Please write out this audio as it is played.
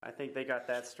think they got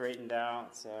that straightened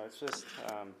out. So it's just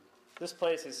this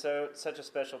place is such a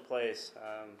special place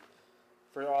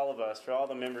for all of us, for all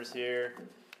the members here.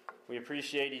 We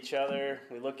appreciate each other.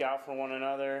 We look out for one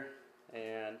another,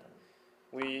 and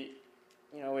we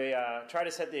try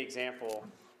to set the example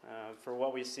for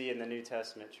what we see in the New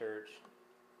Testament church.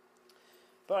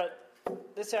 But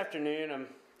this afternoon, I'm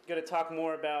going to talk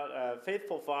more about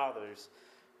faithful fathers.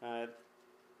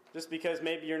 Just because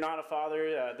maybe you're not a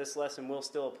father, this lesson will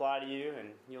still apply to you, and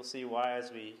you'll see why as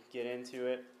we get into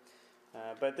it.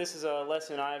 But this is a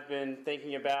lesson I've been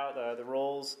thinking about, the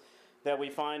roles that we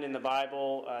find in the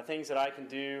Bible, things that I can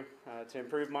do to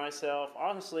improve myself.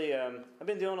 Honestly, I've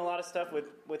been doing a lot of stuff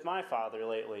with my father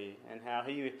lately, and how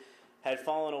he had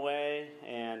fallen away,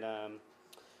 and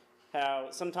how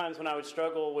sometimes when I would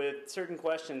struggle with certain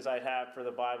questions I'd have for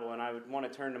the Bible, and I would want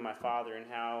to turn to my father, and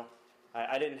how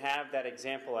I didn't have that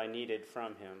example I needed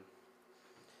from him.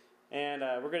 And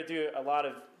we're going to do a lot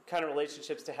of kind of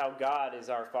relationships to how God is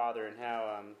our Father and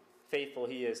how faithful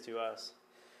He is to us.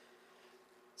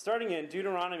 Starting in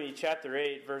Deuteronomy chapter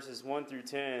 8, verses 1 through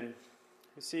 10,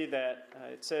 we see that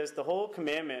it says, "The whole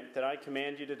commandment that I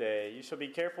command you today, you shall be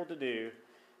careful to do,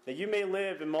 that you may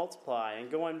live and multiply, and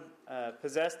go and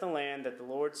possess the land that the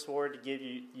Lord swore to give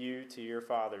you to your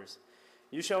fathers.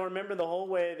 You shall remember the whole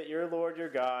way that your Lord your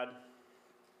God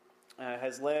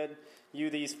has led you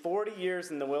these 40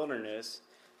 years in the wilderness,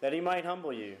 that He might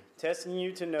humble you, testing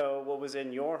you to know what was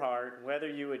in your heart, whether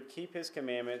you would keep His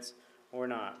commandments or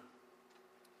not.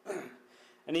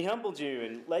 And He humbled you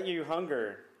and let you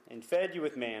hunger and fed you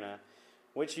with manna,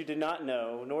 which you did not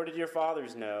know, nor did your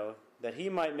fathers know, that He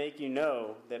might make you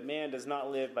know that man does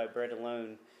not live by bread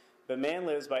alone, but man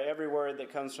lives by every word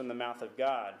that comes from the mouth of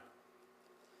God.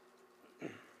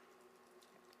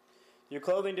 Your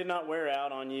clothing did not wear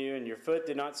out on you, and your foot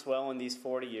did not swell in these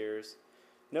 40 years.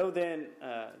 Know then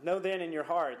in your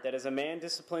heart that as a man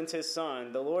disciplines his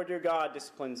son, the Lord your God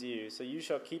disciplines you. So you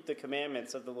shall keep the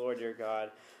commandments of the Lord your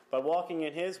God by walking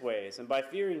in His ways and by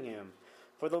fearing Him.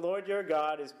 For the Lord your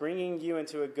God is bringing you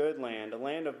into a good land, a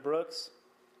land of brooks,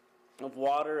 of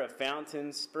water, of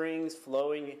fountains, springs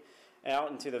flowing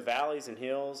out into the valleys and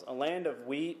hills, a land of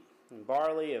wheat and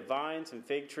barley, of vines and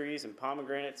fig trees and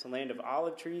pomegranates, a land of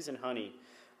olive trees and honey,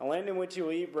 a land in which you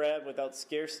will eat bread without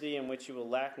scarcity, in which you will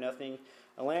lack nothing,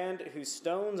 a land whose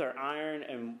stones are iron,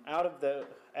 and out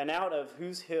of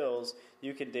whose hills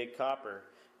you can dig copper.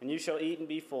 And you shall eat and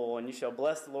be full, and you shall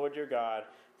bless the Lord your God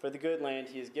for the good land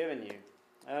He has given you."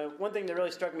 One thing that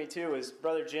really struck me too is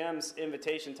Brother Jim's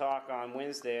invitation talk on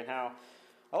Wednesday, and how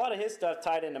a lot of his stuff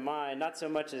tied into mine, not so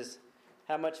much as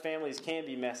how much families can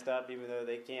be messed up, even though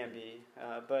they can be,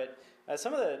 but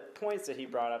some of the points that he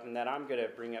brought up and that I'm going to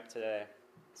bring up today.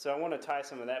 So I want to tie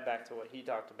some of that back to what he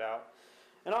talked about.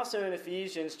 And also in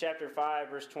Ephesians chapter 5,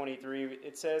 verse 23,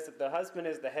 it says that the husband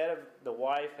is the head of the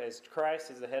wife, as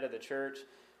Christ is the head of the church,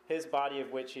 His body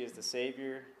of which He is the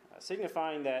Savior,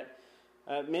 signifying that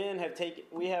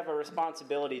we have a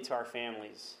responsibility to our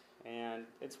families. And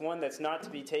it's one that's not to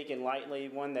be taken lightly,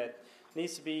 one that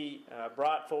needs to be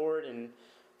brought forward in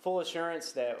full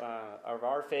assurance that of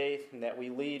our faith, and that we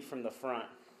lead from the front.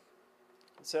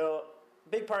 So a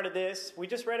big part of this, we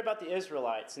just read about the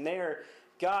Israelites, and they are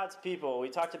God's people. We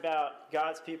talked about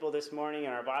God's people this morning in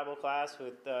our Bible class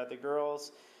with the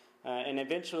girls, and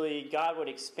eventually God would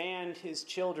expand His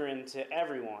children to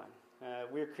everyone.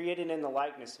 We're created in the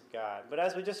likeness of God. But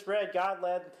as we just read, God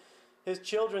led His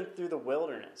children through the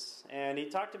wilderness, and He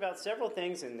talked about several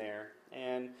things in there.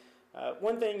 And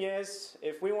one thing is,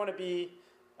 if we want to be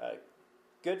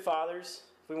good fathers,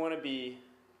 if we want to be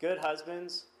good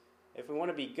husbands, if we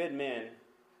want to be good men,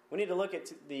 we need to look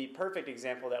at the perfect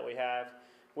example that we have,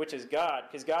 which is God.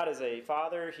 Because God is a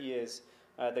Father, He is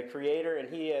the Creator,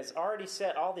 and He has already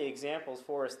set all the examples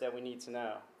for us that we need to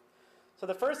know. So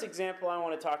the first example I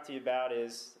want to talk to you about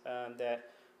is that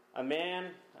a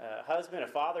man, a husband, a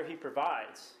father, he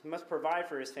provides. He must provide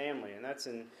for his family, and that's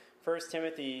in 1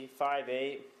 Timothy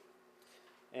 5:8.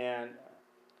 And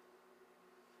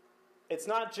it's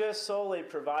not just solely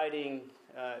providing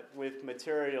with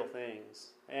material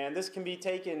things. And this can be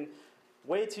taken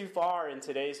way too far in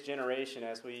today's generation,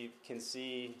 as we can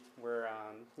see, where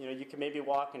you can maybe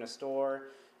walk in a store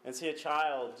and see a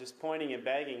child just pointing and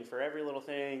begging for every little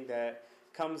thing that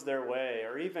comes their way,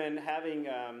 or even having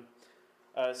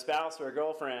a spouse or a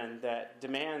girlfriend that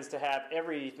demands to have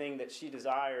everything that she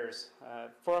desires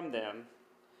from them.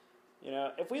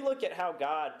 If we look at how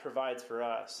God provides for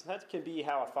us, that can be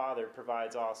how a father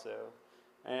provides also.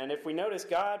 And if we notice,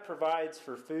 God provides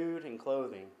for food and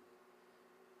clothing.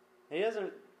 He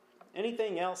doesn't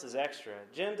Anything else is extra.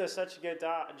 Jim does such a good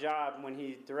job when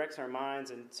he directs our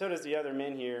minds, and so does the other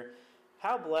men here,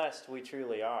 how blessed we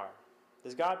truly are.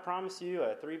 Does God promise you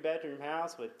a 3-bedroom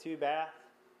house with 2 baths,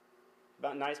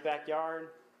 about a nice backyard?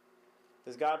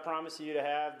 Does God promise you to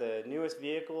have the newest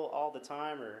vehicle all the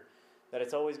time, or that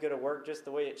it's always going to work just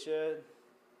the way it should?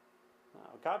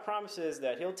 God promises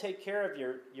that He'll take care of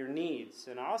your needs.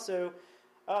 And also,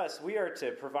 us, we are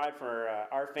to provide for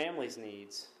our family's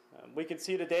needs. We can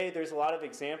see today there's a lot of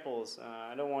examples.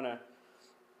 I don't want to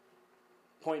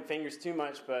point fingers too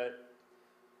much, but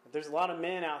there's a lot of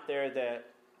men out there that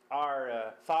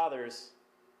are fathers,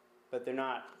 but they're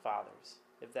not fathers,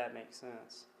 if that makes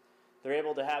sense. They're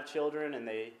able to have children, and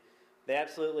they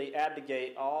absolutely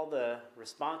abdicate all the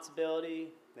responsibility.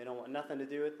 They don't want nothing to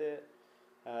do with it.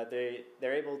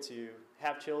 They're able to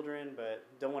have children, but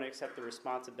don't want to accept the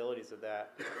responsibilities of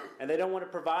that. And they don't want to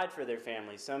provide for their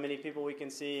family. So many people we can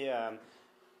see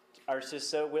are just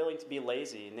so willing to be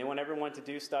lazy, and they want everyone to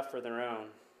do stuff for their own.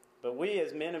 But we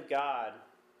as men of God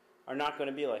are not going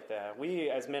to be like that.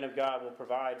 We as men of God will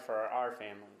provide for our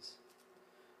families.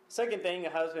 Second thing a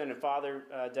husband and father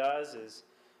does is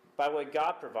by what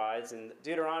God provides. In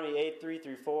Deuteronomy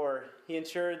 8:3-4, He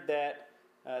ensured that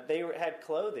they had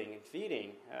clothing and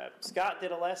feeding. Scott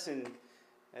did a lesson,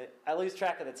 I lose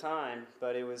track of the time,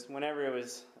 but it was whenever it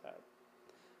was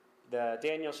the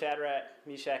Daniel, Shadrach,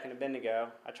 Meshach, and Abednego.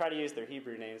 I try to use their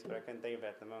Hebrew names, but I couldn't think of it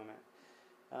at the moment.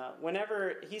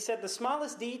 Whenever he said the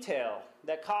smallest detail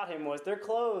that caught him was their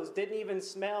clothes didn't even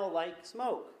smell like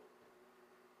smoke.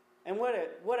 And what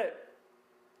a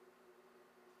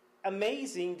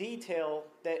amazing detail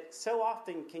that so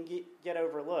often can get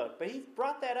overlooked. But he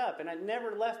brought that up, and it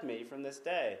never left me from this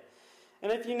day.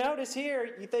 And if you notice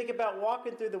here, you think about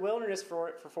walking through the wilderness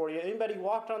for 40 years. Anybody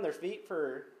walked on their feet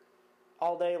for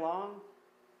all day long?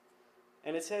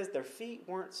 And it says their feet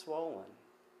weren't swollen.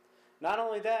 Not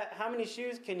only that, how many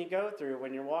shoes can you go through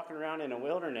when you're walking around in a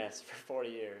wilderness for 40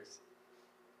 years?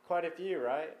 Quite a few,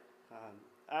 right?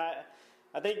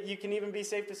 I think you can even be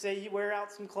safe to say you wear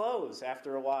out some clothes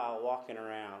after a while walking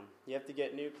around. You have to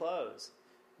get new clothes.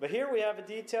 But here we have a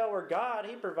detail where God,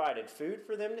 He provided food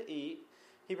for them to eat.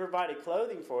 He provided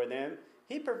clothing for them.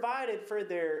 He provided for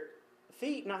their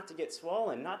feet not to get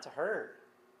swollen, not to hurt.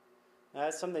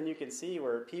 That's something you can see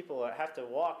where people have to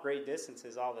walk great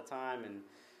distances all the time. And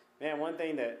man, one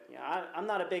thing that, I'm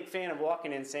not a big fan of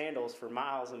walking in sandals for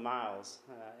miles and miles.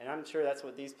 And I'm sure that's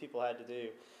what these people had to do.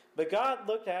 But God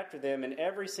looked after them in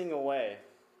every single way.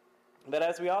 But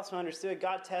as we also understood,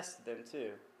 God tested them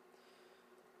too.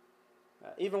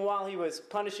 Even while He was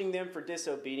punishing them for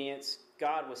disobedience,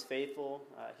 God was faithful.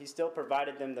 He still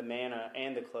provided them the manna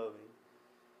and the clothing.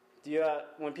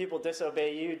 When people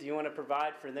disobey you, do you want to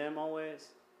provide for them always?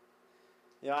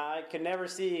 I could never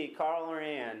see Carl or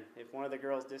Ann, if one of the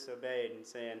girls disobeyed, and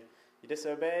saying, "You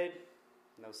disobeyed?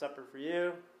 No supper for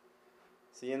you.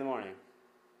 See you in the morning."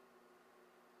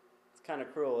 It's kind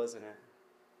of cruel, isn't it?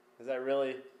 Is that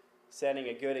really setting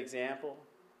a good example?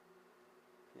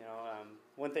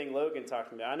 One thing Logan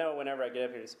talked about, I know whenever I get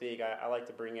up here to speak, I like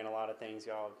to bring in a lot of things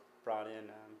y'all have brought in.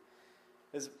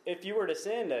 Is if you were to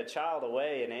send a child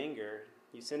away in anger,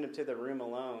 you send them to the room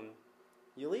alone,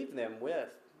 you leave them with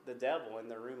the devil in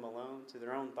the room alone to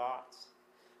their own thoughts.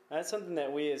 That's something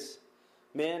that we as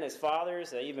men, as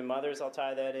fathers, even mothers, I'll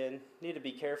tie that in, need to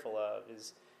be careful of,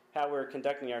 is how we're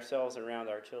conducting ourselves around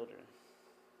our children.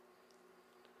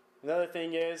 Another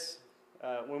thing is,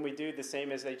 when we do the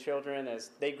same as their children, as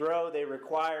they grow, they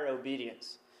require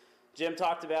obedience. Jim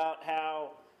talked about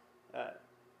how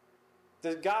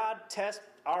does God test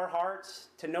our hearts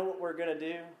to know what we're going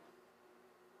to do?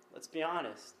 Let's be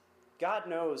honest. God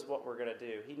knows what we're going to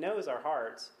do. He knows our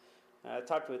hearts. I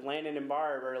talked with Landon and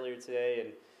Barb earlier today,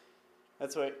 and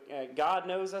that's what God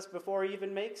knows us before He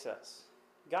even makes us.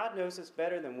 God knows us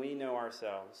better than we know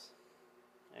ourselves.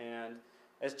 And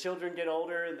as children get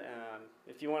older,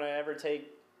 if you want to ever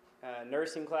take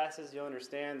nursing classes, you'll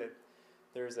understand that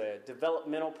there's a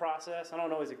developmental process. I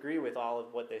don't always agree with all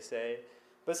of what they say,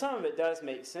 but some of it does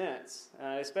make sense,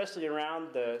 especially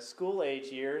around the school age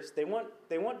years. They want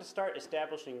to start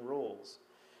establishing rules.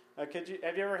 Have you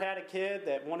ever had a kid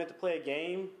that wanted to play a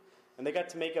game and they got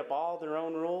to make up all their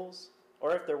own rules?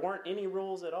 Or if there weren't any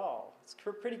rules at all? It's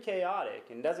pretty chaotic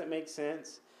and doesn't make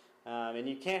sense, and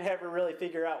you can't ever really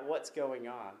figure out what's going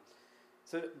on.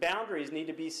 So boundaries need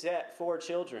to be set for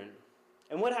children.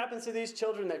 And what happens to these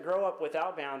children that grow up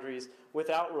without boundaries,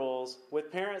 without rules,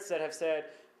 with parents that have said,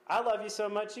 "I love you so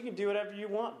much, you can do whatever you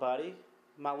want, buddy,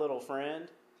 my little friend,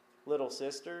 little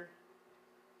sister"?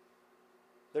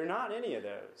 They're not any of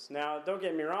those. Now, don't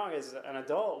get me wrong, as an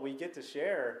adult, we get to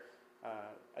share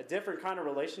a different kind of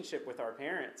relationship with our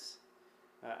parents.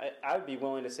 I would be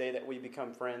willing to say that we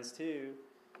become friends too.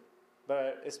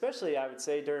 But especially, I would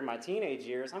say, during my teenage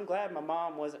years, I'm glad my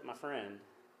mom wasn't my friend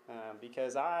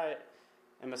because I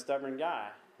am a stubborn guy.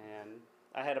 And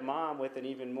I had a mom with an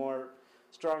even more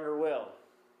stronger will.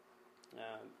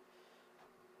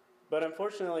 But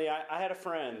unfortunately, I had a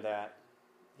friend that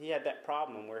he had that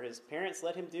problem where his parents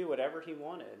let him do whatever he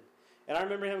wanted. And I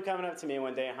remember him coming up to me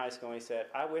one day in high school and he said,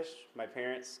 "I wish my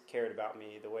parents cared about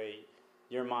me the way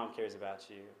your mom cares about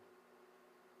you."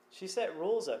 She set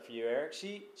rules up for you, Eric.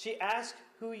 She asked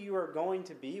who you are going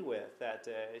to be with that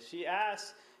day. She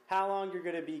asks how long you're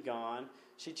going to be gone.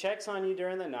 She checks on you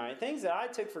during the night. Things that I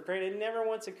took for granted. It never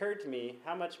once occurred to me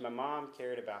how much my mom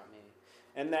cared about me.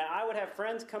 And that I would have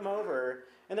friends come over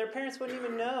and their parents wouldn't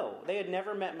even know. They had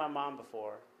never met my mom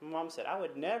before. My mom said, "I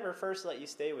would never first let you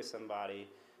stay with somebody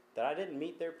that I didn't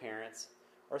meet their parents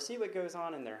or see what goes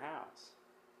on in their house."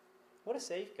 What a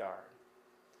safeguard.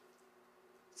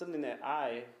 Something that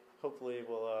I hopefully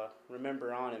will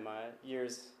remember on in my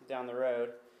years down the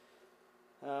road.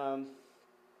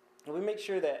 We make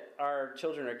sure that our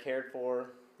children are cared for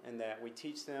and that we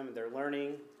teach them and they're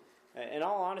learning. In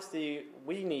all honesty,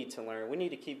 we need to learn. We need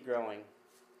to keep growing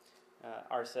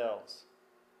ourselves.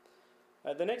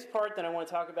 The next part that I want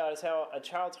to talk about is how a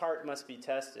child's heart must be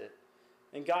tested.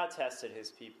 And God tested his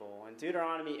people. In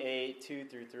Deuteronomy 8,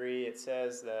 2-3, it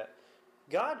says that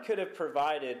God could have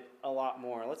provided a lot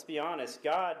more. Let's be honest.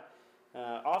 God,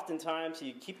 oftentimes,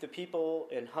 he'd keep the people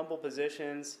in humble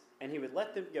positions, and he would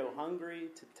let them go hungry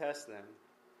to test them.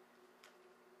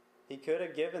 He could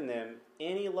have given them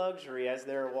any luxury as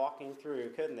they were walking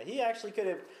through, couldn't they? He actually could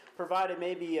have provided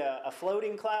maybe a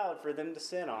floating cloud for them to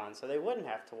sit on so they wouldn't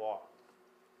have to walk.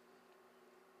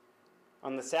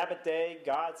 On the Sabbath day,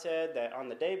 God said that on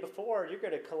the day before, you're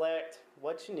going to collect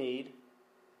what you need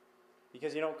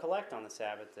because you don't collect on the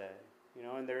Sabbath day.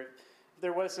 And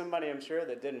there was somebody, I'm sure,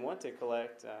 that didn't want to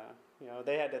collect.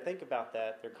 They had to think about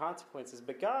that, their consequences.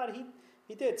 But God,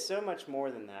 He did so much more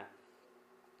than that.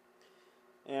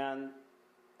 And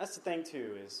that's the thing,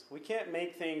 too, is we can't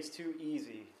make things too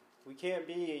easy. We can't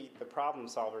be the problem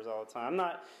solvers all the time. I'm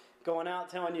not going out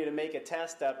telling you to make a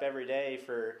test up every day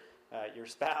for your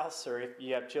spouse or if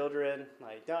you have children.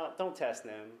 Like, don't test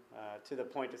them to the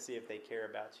point to see if they care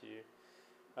about you.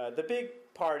 The big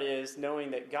part is knowing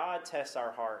that God tests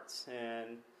our hearts.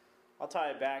 And I'll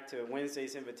tie it back to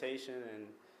Wednesday's invitation. And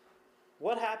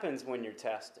what happens when you're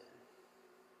tested?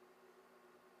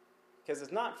 Because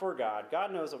it's not for God.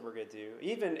 God knows what we're going to do.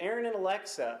 Even Aaron and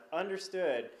Alexa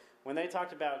understood when they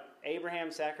talked about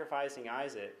Abraham sacrificing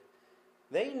Isaac.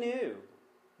 They knew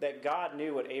that God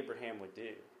knew what Abraham would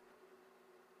do.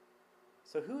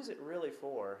 So who's it really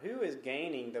for? Who is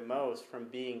gaining the most from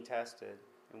being tested?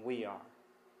 And we are.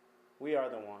 We are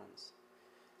the ones.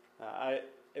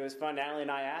 It was fun. Natalie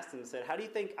and I asked them and said, "How do you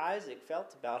think Isaac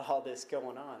felt about all this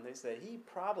going on?" They said he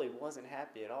probably wasn't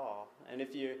happy at all. And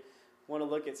if you want to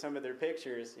look at some of their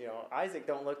pictures, Isaac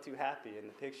don't look too happy in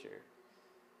the picture.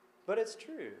 But it's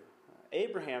true.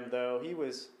 Abraham, though, he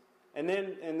was, and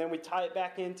then we tie it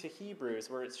back into Hebrews,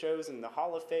 where it shows in the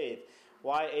Hall of Faith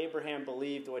why Abraham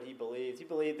believed what he believed. He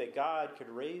believed that God could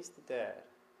raise the dead.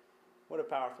 What a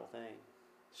powerful thing.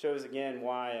 Shows again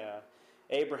why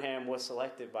Abraham was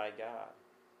selected by God.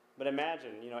 But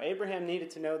imagine, Abraham needed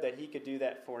to know that he could do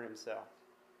that for himself.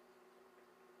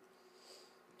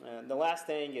 The last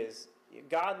thing is,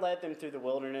 God led them through the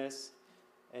wilderness,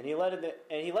 and He let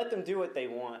them do what they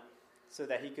want, so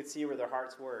that He could see where their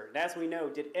hearts were. And as we know,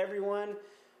 did everyone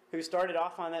who started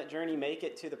off on that journey make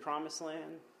it to the Promised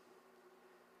Land?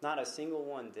 Not a single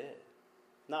one did.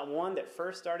 Not one that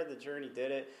first started the journey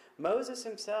did it. Moses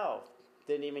himself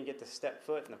didn't even get to step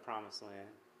foot in the Promised Land.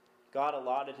 God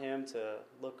allotted him to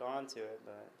look onto it,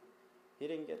 but he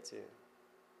didn't get to.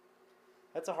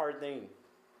 That's a hard thing.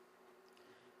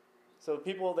 So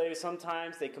people,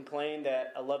 sometimes complain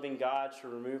that a loving God should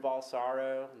remove all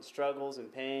sorrow and struggles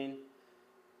and pain.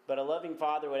 But a loving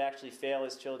father would actually fail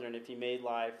his children if he made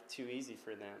life too easy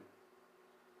for them.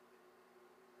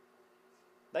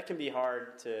 That can be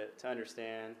hard to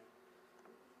understand.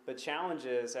 But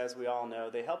challenges, as we all know,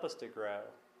 they help us to grow.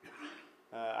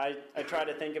 I try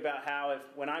to think about how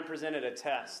when I'm presented a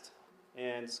test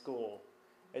in school,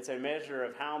 it's a measure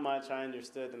of how much I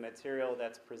understood the material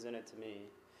that's presented to me.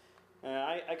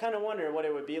 I kind of wonder what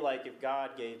it would be like if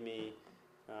God gave me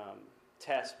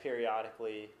tests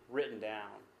periodically written down.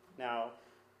 Now,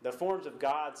 the forms of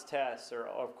God's tests are,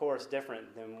 of course,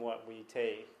 different than what we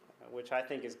take, which I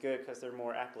think is good because they're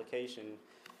more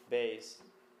application-based.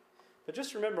 But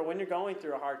just remember, when you're going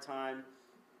through a hard time,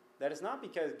 that it's not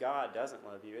because God doesn't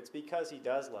love you. It's because he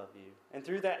does love you. And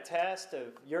through that test of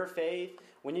your faith,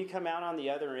 when you come out on the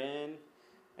other end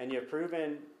and you've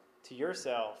proven to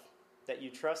yourself that you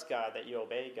trust God, that you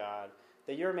obey God,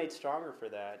 that you're made stronger for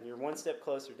that, and you're one step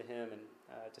closer to him and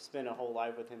to spend a whole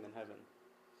life with him in heaven.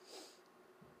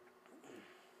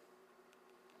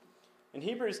 In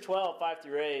Hebrews 12,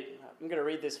 5-8, I'm going to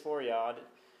read this for y'all. It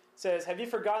says, "Have you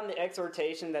forgotten the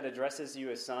exhortation that addresses you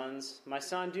as sons? My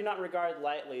son, do not regard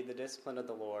lightly the discipline of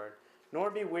the Lord, nor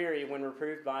be weary when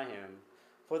reproved by him.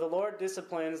 For the Lord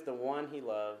disciplines the one he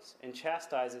loves, and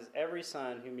chastises every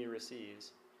son whom he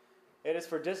receives. It is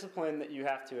for discipline that you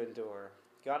have to endure.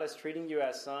 God is treating you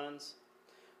as sons.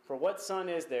 For what son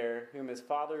is there whom his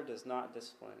father does not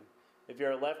discipline? If you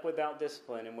are left without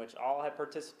discipline in which all have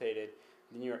participated,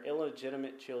 then you are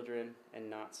illegitimate children and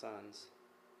not sons."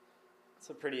 It's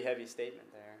a pretty heavy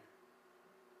statement there.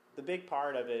 The big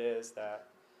part of it is that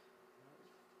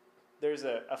there's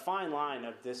a fine line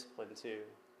of discipline too.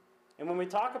 And when we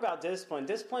talk about discipline,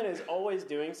 discipline is always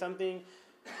doing something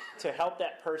to help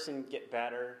that person get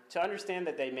better, to understand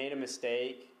that they made a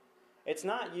mistake. It's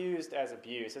not used as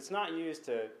abuse. It's not used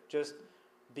to just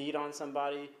beat on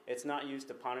somebody. It's not used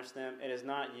to punish them. It is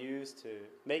not used to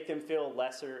make them feel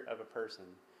lesser of a person.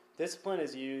 Discipline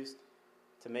is used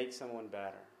to make someone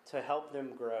better, to help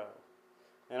them grow.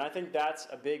 And I think that's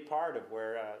a big part of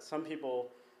where some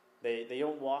people, they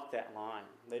don't walk that line.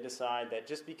 They decide that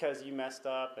just because you messed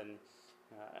up, and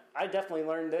I definitely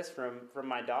learned this from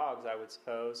my dogs, I would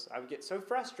suppose. I would get so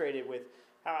frustrated with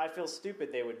how I feel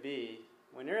stupid they would be,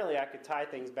 when really I could tie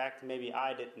things back to maybe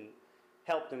I didn't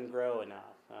help them grow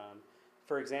enough.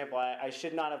 For example, I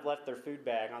should not have left their food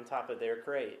bag on top of their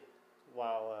crate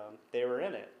while they were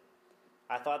in it.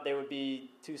 I thought they would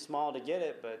be too small to get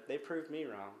it, but they proved me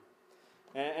wrong.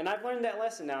 And I've learned that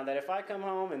lesson now, that if I come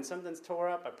home and something's tore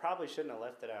up, I probably shouldn't have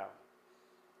left it out.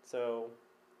 So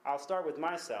I'll start with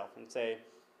myself and say,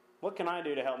 what can I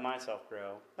do to help myself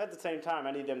grow? At the same time,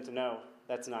 I need them to know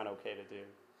that's not okay to do.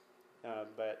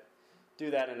 But do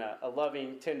that in a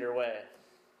loving, tender way.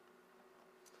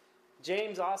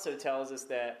 James also tells us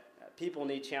that people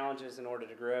need challenges in order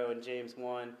to grow. In James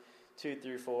 1,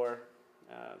 2-4,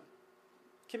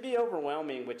 can be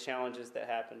overwhelming with challenges that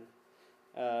happen.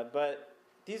 But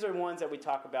these are ones that we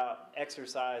talk about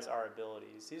exercise our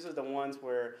abilities. These are the ones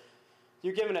where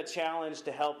you're given a challenge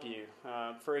to help you.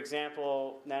 For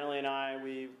example, Natalie and I,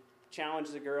 we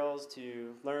challenged the girls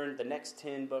to learn the next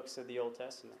 10 books of the Old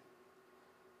Testament.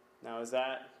 Now, is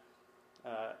that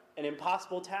an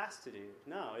impossible task to do?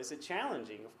 No. Is it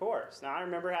challenging? Of course. Now, I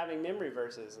remember having memory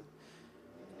verses.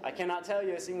 I cannot tell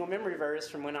you a single memory verse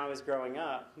from when I was growing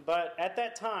up. But at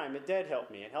that time, it did help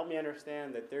me. It helped me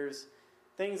understand that there's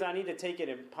things I need to take it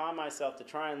upon myself to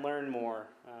try and learn more.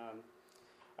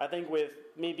 I think with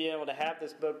me being able to have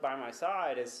this book by my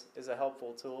side is a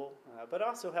helpful tool, but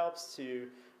also helps to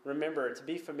remember, to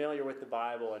be familiar with the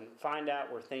Bible and find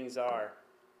out where things are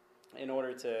in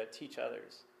order to teach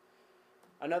others.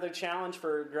 Another challenge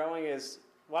for growing is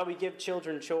why we give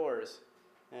children chores.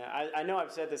 I know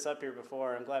I've said this up here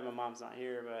before. I'm glad my mom's not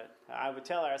here, but I would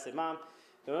tell her, I said, Mom,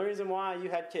 the only reason why you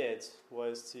had kids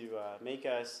was to make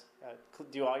us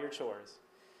do all your chores.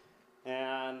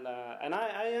 And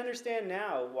I understand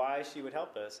now why she would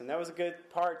help us. And that was a good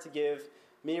part to give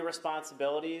me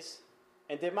responsibilities.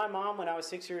 And did my mom, when I was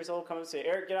 6 years old, come and say,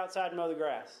 Eric, get outside and mow the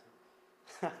grass?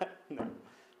 No,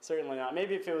 certainly not.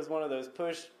 Maybe if it was one of those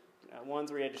push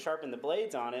ones where you had to sharpen the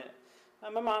blades on it,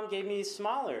 my mom gave me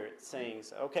smaller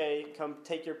things. Okay, come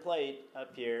take your plate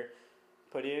up here,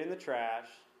 put it in the trash,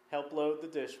 help load the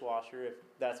dishwasher if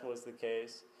that was the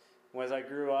case. And as I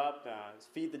grew up,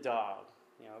 feed the dog.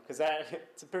 Because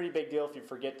it's a pretty big deal if you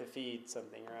forget to feed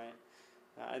something,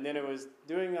 right? And then it was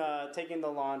taking the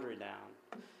laundry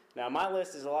down. Now, my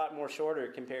list is a lot more shorter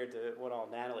compared to what all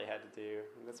Natalie had to do.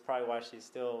 And that's probably why she's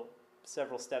still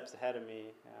several steps ahead of me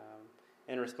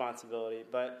in responsibility.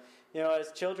 But,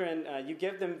 as children, you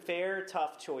give them fair,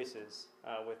 tough choices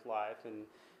with life and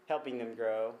helping them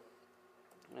grow.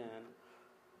 And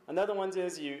another one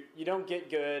is you don't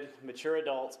get good, mature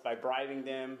adults by bribing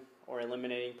them or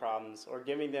eliminating problems, or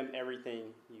giving them everything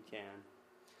you can.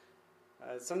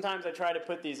 Sometimes I try to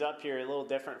put these up here a little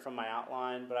different from my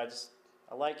outline, but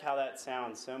I like how that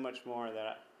sounds so much more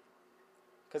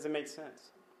because it makes sense.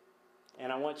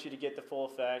 And I want you to get the full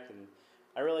effect, and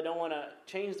I really don't want to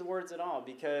change the words at all,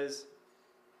 because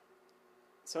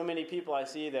so many people I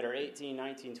see that are 18,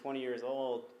 19, 20 years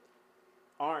old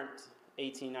aren't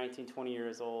 18, 19, 20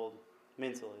 years old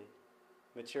mentally,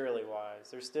 maturely wise.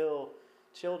 They're still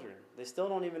children. They still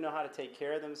don't even know how to take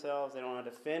care of themselves. They don't know how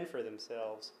to fend for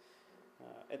themselves.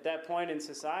 At that point in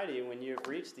society, when you've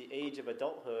reached the age of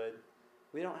adulthood,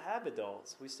 we don't have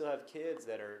adults. We still have kids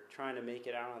that are trying to make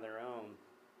it out on their own.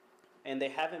 And they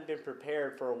haven't been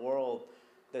prepared for a world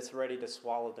that's ready to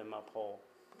swallow them up whole.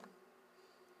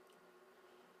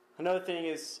 Another thing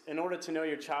is, in order to know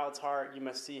your child's heart, you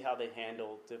must see how they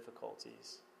handle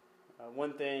difficulties.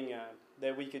 One thing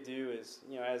that we could do is,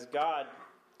 as God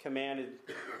commanded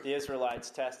the Israelites,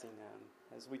 testing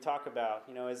them, as we talk about,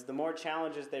 as the more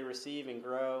challenges they receive and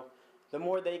grow, the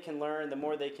more they can learn, the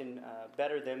more they can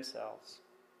better themselves.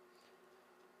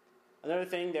 Another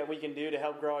thing that we can do to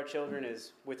help grow our children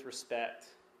is with respect.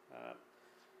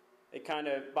 It kind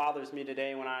of bothers me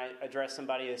today when I address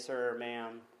somebody as sir or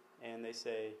ma'am, and they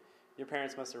say, your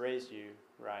parents must have raised you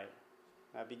right,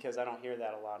 because I don't hear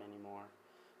that a lot anymore.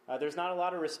 There's not a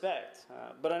lot of respect.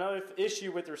 But another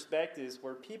issue with respect is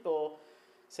where people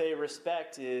say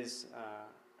respect is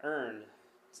earned.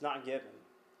 It's not given.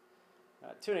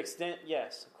 To an extent,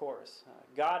 yes, of course.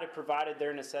 God had provided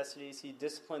their necessities. He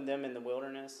disciplined them in the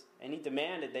wilderness, and He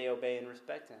demanded they obey and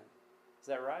respect Him. Is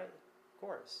that right? Of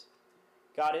course.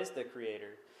 God is the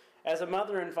Creator. As a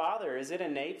mother and father, is it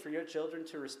innate for your children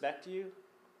to respect you?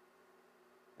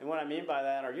 And what I mean by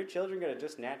that, are your children going to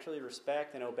just naturally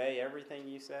respect and obey everything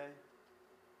you say?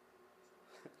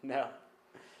 No.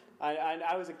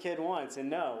 I was a kid once, and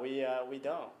no, we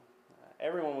don't.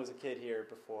 Everyone was a kid here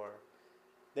before.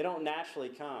 They don't naturally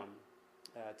come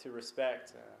to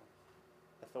respect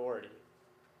authority.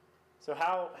 So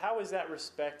how is that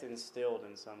respect instilled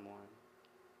in someone?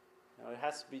 It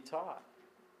has to be taught.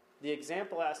 The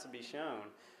example has to be shown.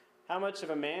 How much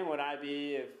of a man would I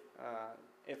be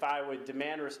if I would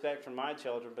demand respect from my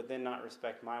children, but then not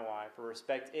respect my wife, or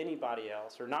respect anybody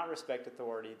else, or not respect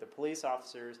authority, the police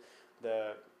officers,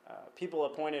 the people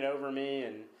appointed over me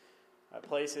in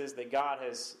places that God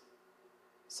has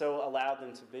so allowed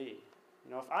them to be.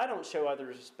 If I don't show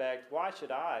others respect, why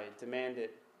should I demand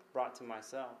it brought to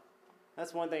myself?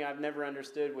 That's one thing I've never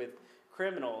understood with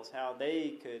criminals, how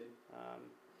they could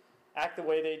act the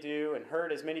way they do and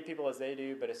hurt as many people as they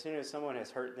do, but as soon as someone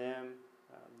has hurt them,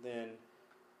 then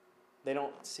they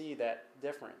don't see that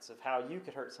difference of how you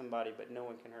could hurt somebody, but no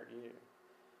one can hurt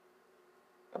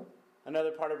you.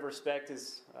 Another part of respect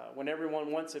is when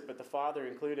everyone wants it, but the father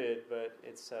included, but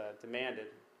it's demanded.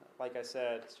 Like I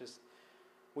said, it's just,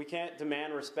 we can't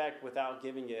demand respect without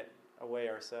giving it away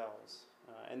ourselves.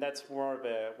 And that's more of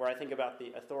where I think about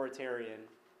the authoritarian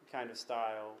kind of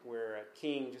style, where a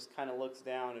king just kind of looks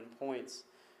down and points,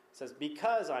 says,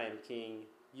 because I am king,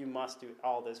 you must do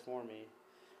all this for me.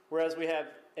 Whereas we have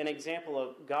an example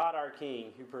of God our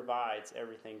King who provides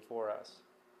everything for us.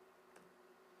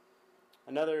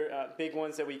 Another big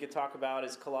ones that we could talk about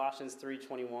is Colossians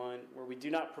 3:21, where we do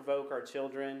not provoke our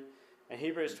children. And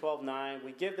Hebrews 12:9,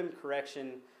 we give them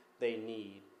correction they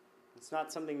need. It's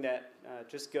not something that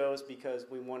just goes because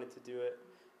we wanted to do it.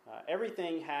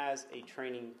 Everything has a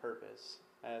training purpose,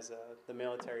 as the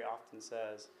military often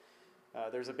says.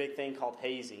 There's a big thing called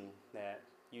hazing that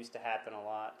used to happen a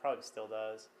lot, probably still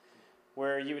does,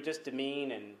 where you would just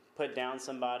demean and put down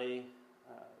somebody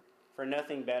for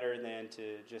nothing better than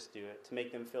to just do it, to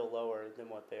make them feel lower than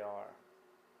what they are.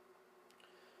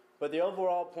 But the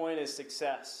overall point is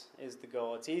success is the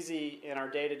goal. It's easy in our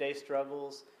day-to-day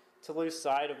struggles to lose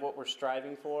sight of what we're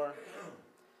striving for.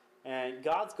 And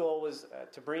God's goal was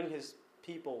to bring His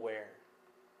people where?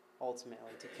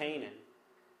 Ultimately, to Canaan.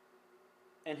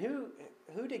 And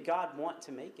who did God want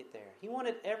to make it there? He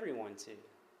wanted everyone to.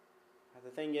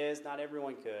 The thing is, not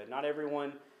everyone could. Not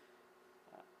everyone,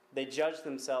 they judged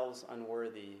themselves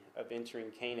unworthy of entering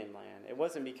Canaan land. It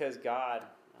wasn't because God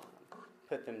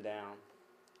put them down.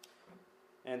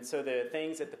 And so the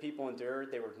things that the people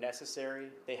endured, they were necessary.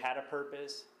 They had a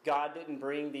purpose. God didn't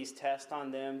bring these tests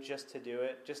on them just to do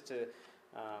it, just to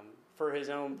for His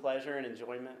own pleasure and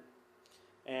enjoyment.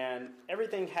 And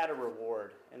everything had a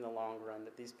reward in the long run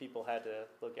that these people had to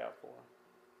look out for.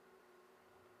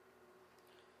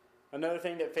 Another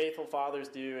thing that faithful fathers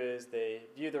do is they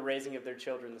view the raising of their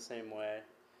children the same way.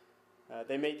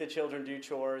 They make the children do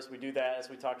chores. We do that, as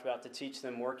we talked about, to teach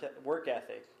them work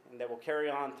ethic, and that will carry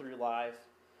on through life.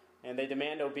 And they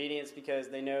demand obedience because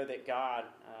they know that God,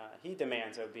 He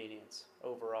demands obedience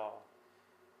overall.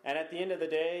 And at the end of the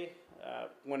day,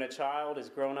 when a child is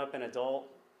grown up and adult,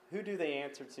 who do they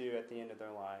answer to at the end of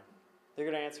their life? They're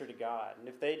going to answer to God. And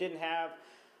if they didn't have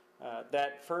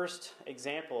that first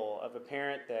example of a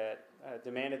parent that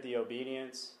demanded the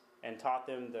obedience and taught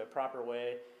them the proper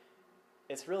way,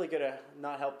 it's really going to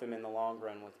not help them in the long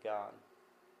run with God.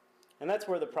 And that's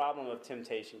where the problem of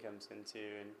temptation comes into.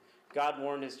 And God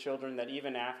warned His children that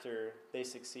even after they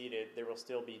succeeded, there will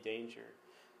still be danger.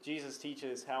 Jesus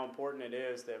teaches how important it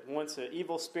is that once an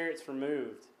evil spirit's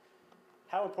removed,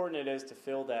 how important it is to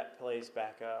fill that place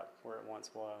back up where it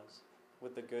once was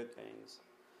with the good things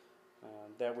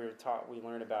that we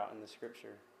learn about in the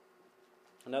Scripture.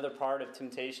 Another part of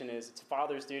temptation is it's a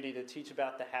father's duty to teach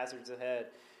about the hazards ahead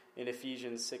in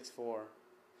Ephesians 6:4.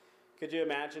 Could you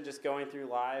imagine just going through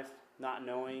life not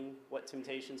knowing what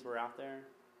temptations were out there?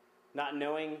 Not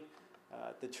knowing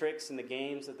the tricks and the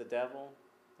games of the devil?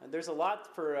 And there's a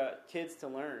lot for kids to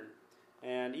learn.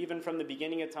 And even from the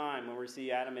beginning of time, when we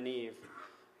see Adam and Eve,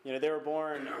 they were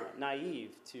born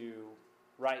naive to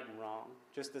right and wrong,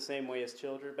 just the same way as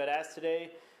children. But as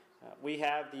today, we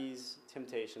have these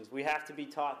temptations. We have to be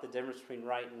taught the difference between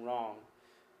right and wrong,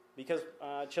 because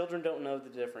children don't know the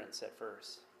difference at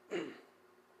first.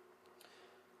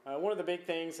 One of the big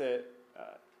things that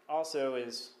also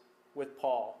is with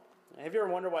Paul. Have you ever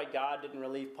wondered why God didn't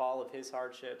relieve Paul of his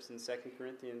hardships in 2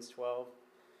 Corinthians 12?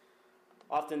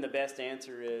 Often the best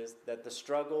answer is that the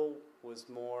struggle was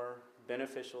more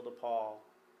beneficial to Paul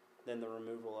than the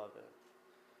removal of it.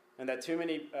 And that too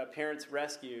many parents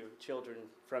rescue children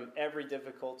from every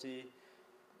difficulty,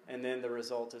 and then the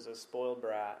result is a spoiled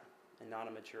brat and not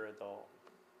a mature adult.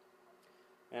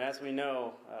 And as we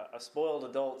know, a spoiled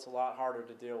adult's a lot harder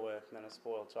to deal with than a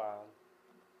spoiled child.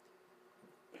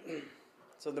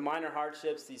 So the minor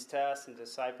hardships, these tests and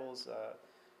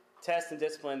tests and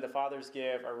discipline the fathers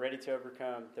give are ready to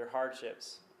overcome their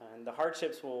hardships. And the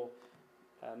hardships will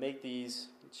make these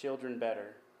children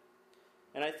better.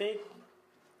 And I think,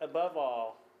 above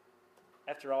all,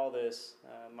 after all this,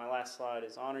 my last slide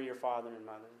is honor your father and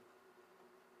mother.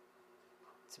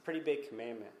 It's a pretty big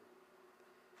commandment.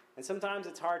 And sometimes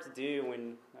it's hard to do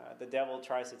when the devil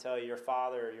tries to tell you your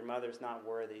father or your mother's not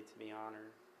worthy to be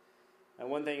honored. And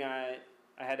one thing I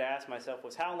had to ask myself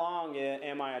was, how long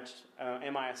am I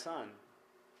a son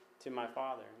to my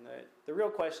father? And the real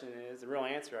question is, the real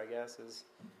answer, I guess, is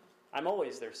I'm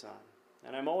always their son,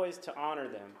 and I'm always to honor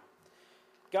them.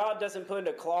 God doesn't put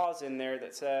a clause in there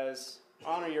that says,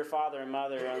 honor your father and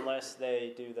mother unless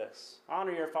they do this.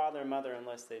 Honor your father and mother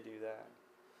unless they do that.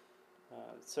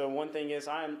 So one thing is,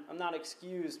 I'm not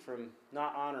excused from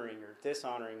not honoring or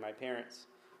dishonoring my parents.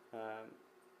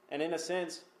 And in a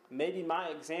sense, maybe my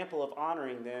example of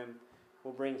honoring them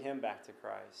will bring him back to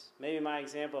Christ. Maybe my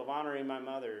example of honoring my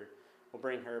mother will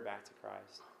bring her back to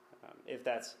Christ, if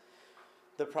that's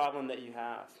the problem that you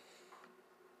have.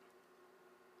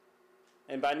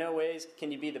 And by no ways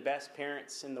can you be the best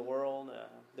parents in the world.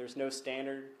 There's no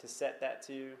standard to set that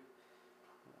to.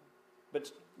 But,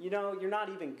 you're not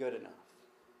even good enough.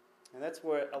 And that's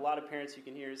what a lot of parents you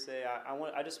can hear say,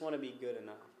 I just want to be good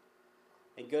enough.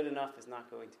 And good enough is not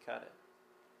going to cut it.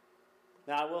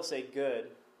 Now, I will say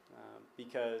good,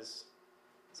 because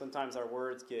sometimes our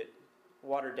words get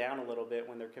watered down a little bit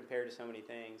when they're compared to so many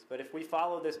things. But if we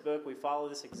follow this book, we follow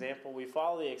this example, we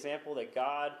follow the example that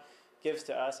God gives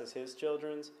to us as his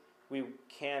children, we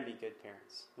can be good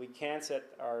parents. We can set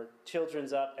our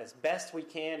children up as best we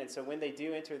can, and so when they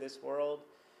do enter this world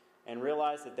and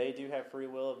realize that they do have free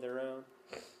will of their own,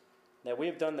 that we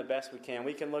have done the best we can.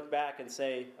 We can look back and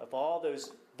say, of all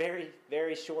those very,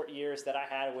 very short years that I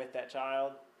had with that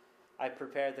child, I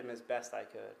prepared them as best I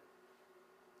could.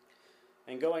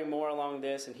 And going more along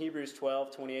this, in Hebrews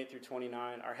 12, 28 through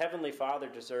 29, our Heavenly Father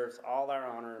deserves all our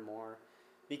honor and more,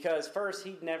 because first,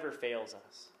 he never fails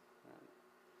us.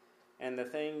 And the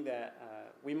thing that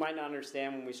we might not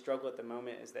understand when we struggle at the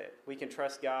moment is that we can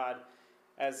trust God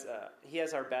as he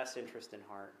has our best interest in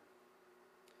heart.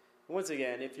 Once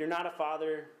again, if you're not a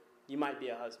father, you might be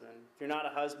a husband. If you're not a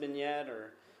husband yet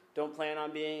or don't plan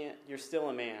on being it, you're still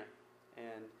a man.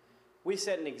 And we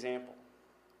set an example.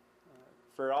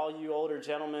 For all you older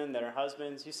gentlemen that are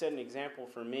husbands, you set an example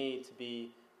for me to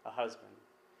be a husband.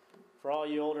 For all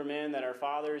you older men that are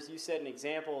fathers, you set an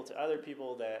example to other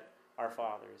people that are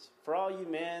fathers. For all you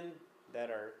men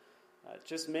that are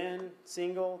just men,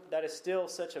 single, that is still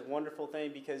such a wonderful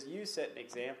thing, because you set an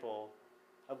example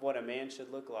of what a man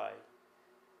should look like.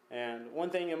 And one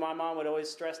thing that my mom would always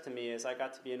stress to me as I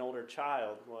got to be an older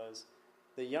child was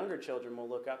the younger children will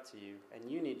look up to you, and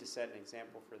you need to set an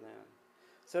example for them.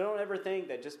 So don't ever think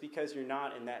that just because you're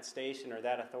not in that station or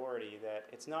that authority that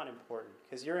it's not important,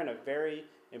 because you're in a very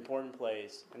important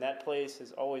place, and that place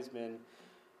has always been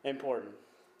important.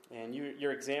 And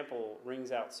your example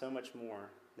rings out so much more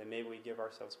than maybe we give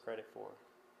ourselves credit for.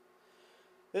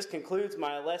 This concludes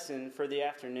my lesson for the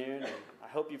afternoon, and I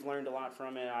hope you've learned a lot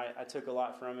from it. I took a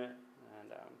lot from it,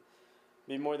 and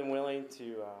be more than willing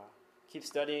to keep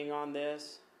studying on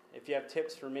this. If you have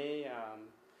tips for me,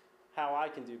 how I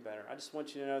can do better, I just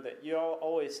want you to know that you're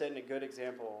always setting a good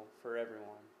example for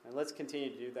everyone. And let's continue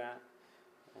to do that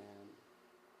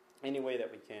any way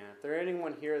that we can. If there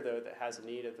anyone here, though, that has a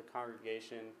need of the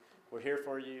congregation, we're here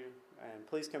for you. And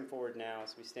please come forward now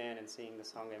as we stand and sing the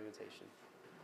song of invitation.